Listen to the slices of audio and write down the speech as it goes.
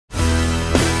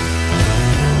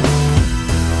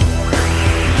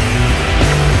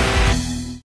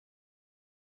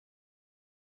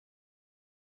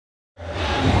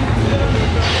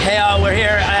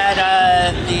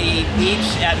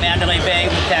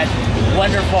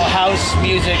wonderful house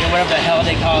music and whatever the hell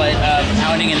they call it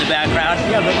pounding in the background.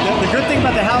 Yeah, the good thing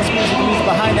about the house music is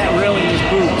behind that railing is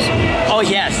booze. Oh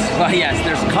yes, well yes,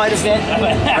 there's quite a bit.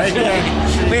 Right there.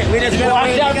 we just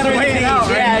walked up through the piece. Out,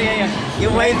 right? Yeah. You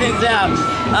weigh things out.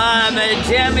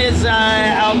 Jim is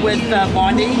out with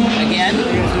Blondie again,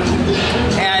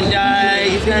 and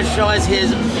he's going to show us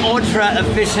his ultra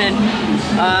efficient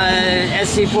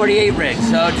SC48 rig.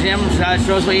 So Jim,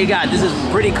 show us what you got. This is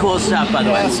pretty cool stuff, by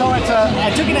the way. So it's I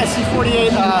took an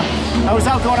SC48. I was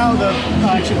going out with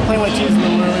actually playing with teams a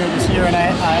little earlier this year, and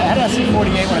I had an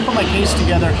SC48. When I put my case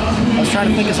together, I was trying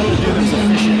to think of something to do that was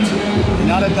efficient.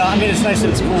 Not about, I mean, it's nice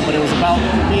that it's cool, but it was about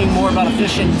being more about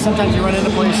efficient. Sometimes you run into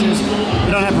places,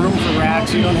 you don't have room for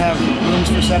racks, you don't have rooms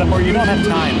for setup, or you don't have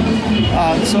time.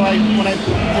 So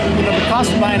the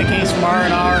cost of buying a case from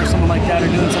R&R or something like that, or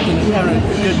doing something, having a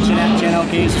good Gen L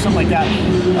case or something like that,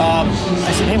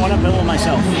 I said, hey, why not build it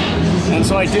myself? And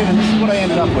so I did, and this is what I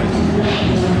ended up with.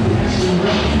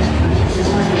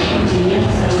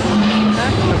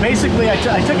 So basically, I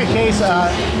took a case.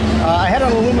 I had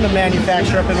an aluminum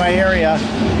manufacturer up in my area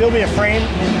build me a frame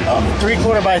of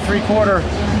 3/4 by 3/4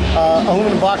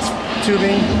 aluminum box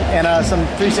tubing and some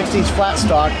 3/16 flat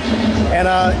stock. And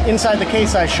inside the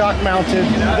case, I shock mounted.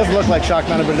 It doesn't look like shock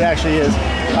mounted, but it actually is.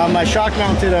 I shock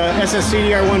mounted a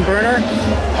SC48 burner,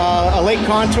 a lake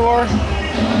contour,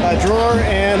 a drawer,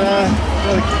 and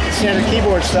standard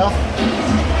keyboard stuff.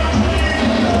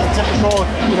 Typical,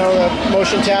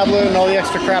 motion tablet and all the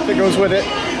extra crap that goes with it.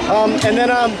 And then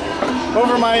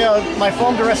over my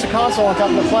foam to rest the console on top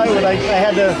of the plywood, I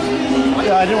had to.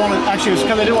 I didn't want to. Actually, it was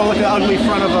because I didn't want to look at the ugly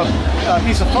front of a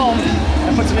piece of foam.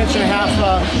 I put some 1.5-inch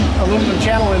aluminum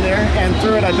channel in there, and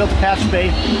through it I built a patch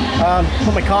bay.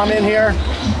 Put my comm in here.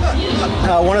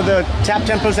 One of the tap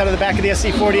tempos out of the back of the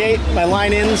SC48. My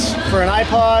line ins for an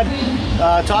iPod,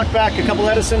 talkback, a couple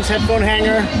Edisons, headphone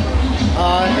hanger.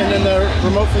 And then the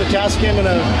remote for the Tascam and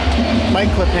a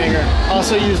mic clip hanger.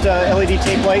 Also used a LED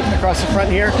tape light across the front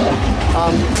here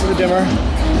with a dimmer.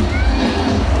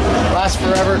 Lasts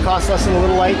forever, costs less than a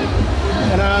little light.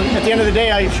 And at the end of the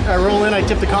day, I roll in, I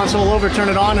tip the console over, turn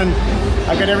it on, and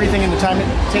I got everything in the time it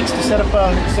takes to set up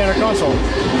a standard console.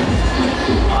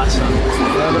 Awesome.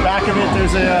 The back of it,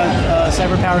 there's a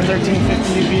CyberPower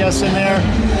 1350 UPS in there.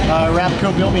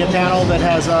 Rapco built me a panel that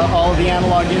has all of the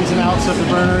analog ins and outs of the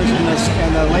burners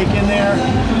and the lake in there.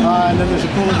 And then there's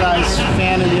a Cooler Guys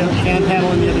fan panel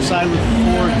on the other side with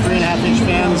 4 3.5-inch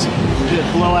fans that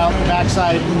blow out the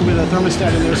backside with a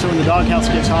thermostat in there, so when the doghouse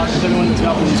gets hot, because everyone that's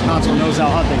got one of these consoles knows how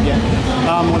hot they get.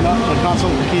 When the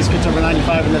console case gets over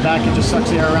 95 in the back, it just sucks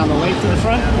the air around the lake to the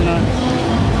front. And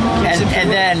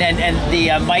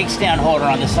the mic stand holder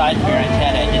on the side of your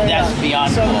antenna, that's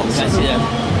beyond cool.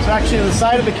 So actually on the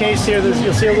side of the case here,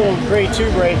 you'll see a little gray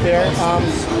tube right there.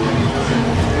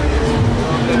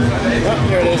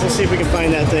 There it is. Let's see if we can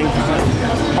find that thing.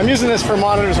 I'm using this for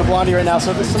monitors with Blondie right now,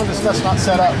 so some of this stuff's not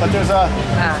set up, but there's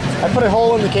I put a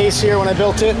hole in the case here when I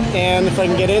built it, and if I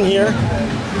can get in here,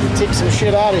 take some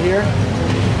shit out of here.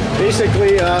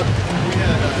 Basically,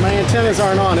 my antennas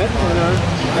aren't on it,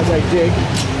 as I dig.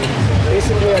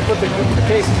 Basically, I put the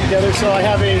case together, so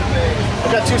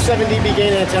I've got 2 7 dB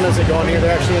gain antennas that go in here.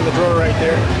 They're actually in the drawer right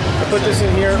there. I put this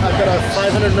in here. I've got a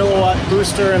 500 milliwatt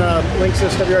booster and a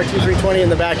Linksys WRT320 in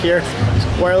the back here.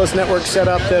 Wireless network set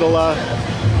up that'll,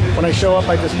 when I show up,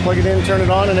 I just plug it in, turn it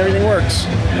on, and everything works.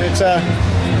 And it's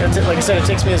like I said, it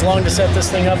takes me as long to set this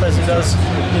thing up as it does,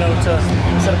 to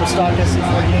set up a stock SC48.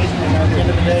 And at the end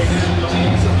of the day,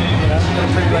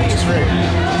 I'm pretty righteous rig.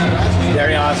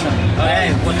 Very awesome.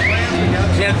 Okay,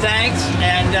 Jim, thanks,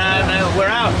 and we're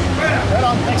out.